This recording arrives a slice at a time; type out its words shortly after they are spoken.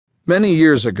Many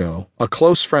years ago, a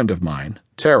close friend of mine,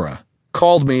 Tara,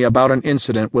 called me about an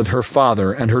incident with her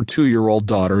father and her 2-year-old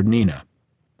daughter, Nina.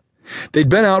 They'd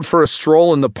been out for a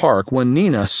stroll in the park when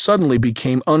Nina suddenly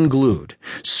became unglued,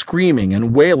 screaming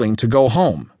and wailing to go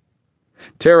home.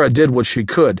 Tara did what she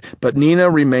could, but Nina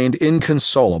remained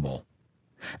inconsolable.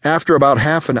 After about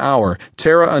half an hour,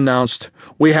 Tara announced,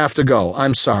 "We have to go,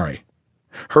 I'm sorry."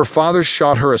 Her father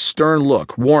shot her a stern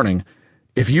look, warning,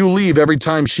 "If you leave every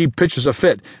time she pitches a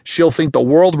fit, she'll think the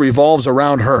world revolves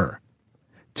around her."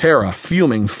 Tara,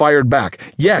 fuming, fired back,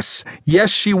 Yes,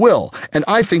 she will, and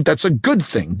I think that's a good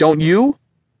thing, don't you?"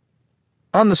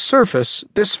 On the surface,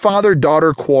 this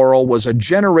father-daughter quarrel was a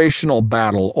generational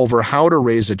battle over how to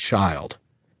raise a child.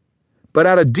 But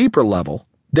at a deeper level,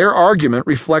 their argument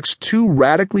reflects two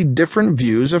radically different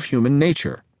views of human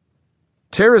nature.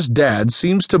 Tara's dad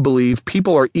seems to believe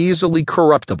people are easily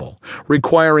corruptible,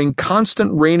 requiring constant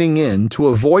reining in to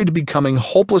avoid becoming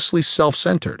hopelessly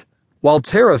self-centered, while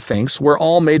Tara thinks we're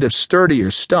all made of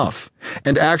sturdier stuff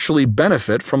and actually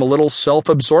benefit from a little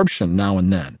self-absorption now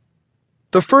and then.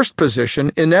 The first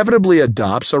position inevitably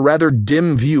adopts a rather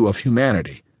dim view of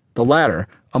humanity, the latter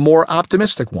a more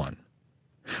optimistic one.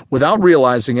 Without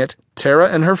realizing it, Tara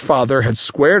and her father had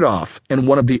squared off in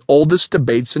one of the oldest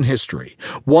debates in history,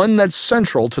 one that's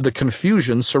central to the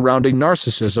confusion surrounding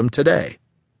narcissism today.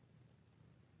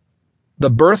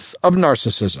 The birth of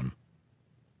narcissism.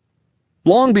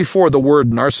 Long before the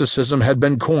word narcissism had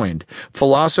been coined,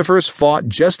 philosophers fought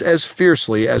just as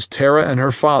fiercely as Tara and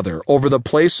her father over the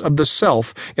place of the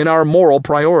self in our moral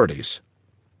priorities.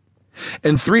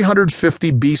 In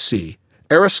 350 BC,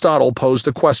 Aristotle posed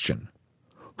a question.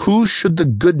 Who should the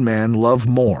good man love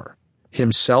more,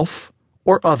 himself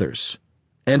or others?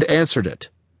 And answered it.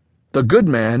 The good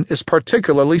man is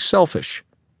particularly selfish.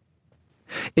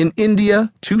 In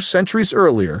India, 2 centuries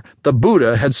earlier, the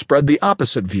Buddha had spread the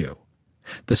opposite view.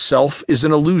 The self is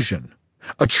an illusion,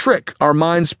 a trick our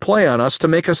minds play on us to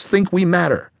make us think we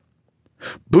matter.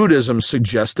 Buddhism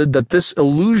suggested that this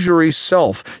illusory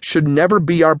self should never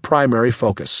be our primary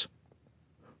focus.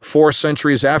 4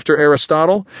 centuries after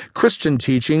Aristotle, Christian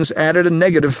teachings added a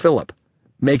negative fillip.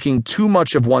 Making too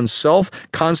much of oneself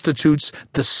constitutes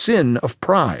the sin of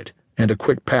pride and a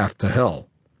quick path to hell.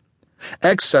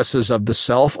 Excesses of the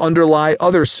self underlie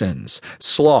other sins,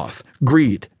 sloth,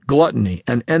 greed, gluttony,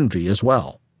 and envy as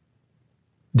well.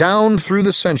 Down through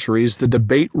the centuries, the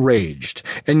debate raged,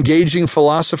 engaging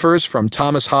philosophers from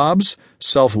Thomas Hobbes,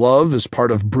 self-love is part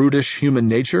of brutish human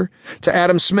nature, to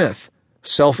Adam Smith,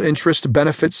 self-interest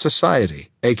benefits society,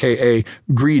 aka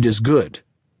greed is good.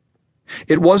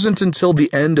 It wasn't until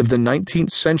the end of the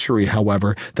 19th century,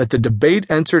 however, that the debate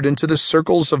entered into the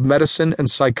circles of medicine and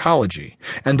psychology,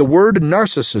 and the word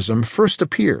narcissism first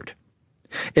appeared.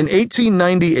 In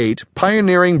 1898,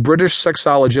 pioneering British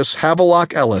sexologist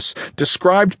Havelock Ellis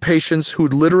described patients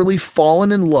who'd literally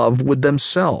fallen in love with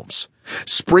themselves,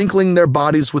 sprinkling their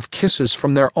bodies with kisses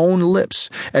from their own lips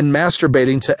and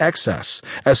masturbating to excess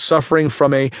as suffering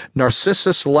from a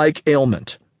Narcissus-like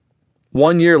ailment.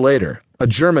 1 year later, a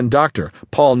German doctor,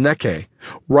 Paul Necke,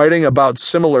 writing about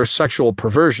similar sexual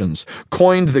perversions,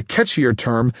 coined the catchier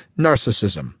term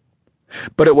narcissism.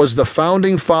 But it was the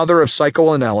founding father of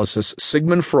psychoanalysis,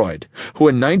 Sigmund Freud, who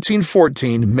in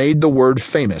 1914 made the word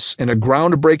famous in a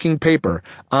groundbreaking paper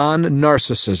on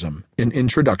narcissism in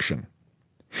Introduction.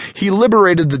 He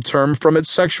liberated the term from its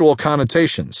sexual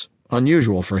connotations,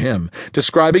 unusual for him,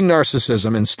 describing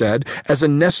narcissism instead as a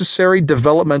necessary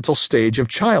developmental stage of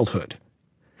childhood.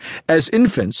 As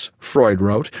infants, Freud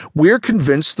wrote, we're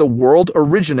convinced the world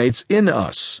originates in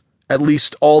us, at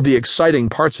least all the exciting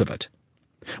parts of it.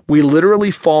 We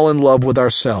literally fall in love with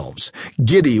ourselves,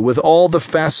 giddy with all the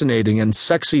fascinating and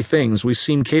sexy things we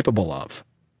seem capable of.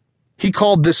 He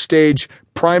called this stage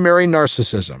primary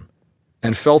narcissism,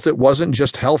 and felt it wasn't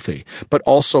just healthy, but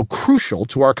also crucial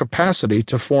to our capacity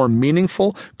to form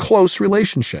meaningful, close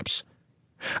relationships.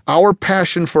 Our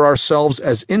passion for ourselves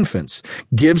as infants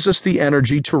gives us the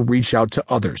energy to reach out to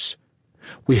others.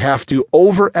 We have to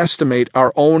overestimate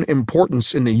our own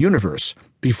importance in the universe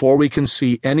before we can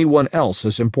see anyone else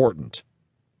as important.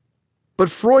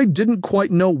 But Freud didn't quite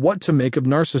know what to make of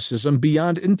narcissism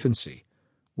beyond infancy.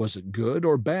 Was it good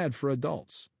or bad for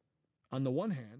adults? On the one hand,